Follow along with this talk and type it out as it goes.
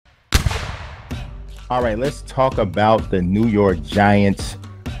All right, let's talk about the New York Giants.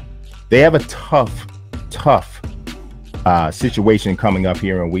 They have a tough situation coming up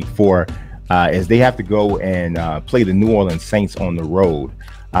here in week 4 as they have to go and play the New Orleans Saints on the road.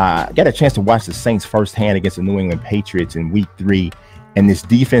 I got a chance to watch the Saints firsthand against the New England Patriots in week 3. And this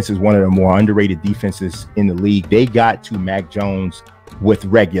defense is one of the more underrated defenses in the league. They got to Mac Jones with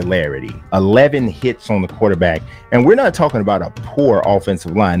regularity, 11 hits on the quarterback. And we're not talking about a poor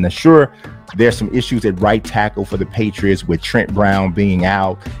offensive line. Now, sure, there's some issues at right tackle for the Patriots with Trent Brown being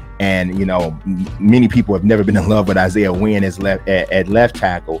out. And, you know, many people have never been in love with Isaiah Wynn as at left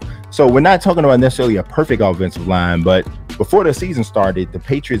tackle. So we're not talking about necessarily a perfect offensive line, but before the season started, the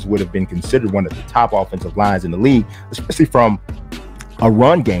Patriots would have been considered one of the top offensive lines in the league, especially from a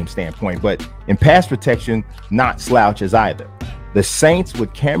run game standpoint, but in pass protection, not slouches either. The Saints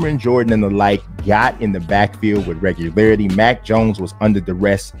with Cameron Jordan and the like got in the backfield with regularity. Mac Jones was under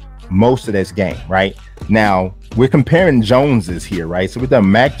duress most of this game, right? Now, we're comparing Joneses here, right? So we've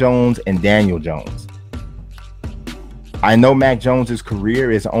done Mac Jones and Daniel Jones. I know Mac Jones's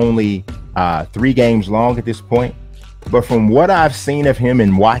career is only 3 games long at this point, but from what I've seen of him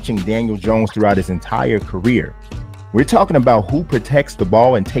and watching Daniel Jones throughout his entire career, we're talking about who protects the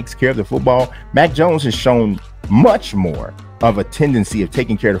ball and takes care of the football. Mac Jones has shown much more of a tendency of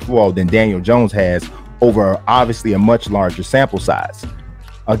taking care of the football than Daniel Jones has over obviously a much larger sample size.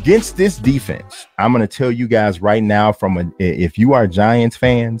 Against this defense, I'm going to tell you guys right now, if you are Giants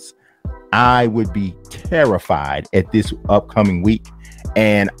fans, I would be terrified at this upcoming week.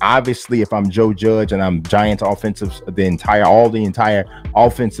 And obviously, if I'm Joe Judge and I'm Giants offensive, the entire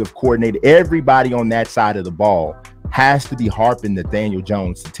offensive coordinator, everybody on that side of the ball has to be harping to Daniel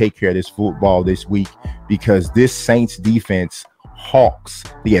Jones to take care of this football this week, because this Saints defense hawks.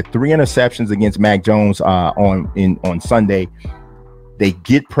 They had 3 interceptions against Mac Jones on Sunday. They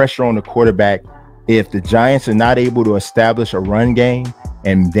get pressure on the quarterback. If the Giants are not able to establish a run game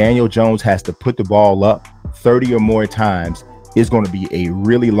and Daniel Jones has to put the ball up 30 or more times, it's going to be a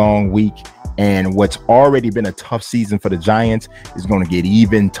really long week. And what's already been a tough season for the Giants is going to get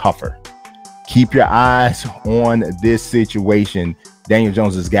even tougher. Keep your eyes on this situation. Daniel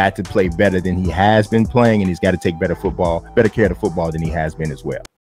Jones has got to play better than he has been playing, and he's got to take better care of the football than he has been as well.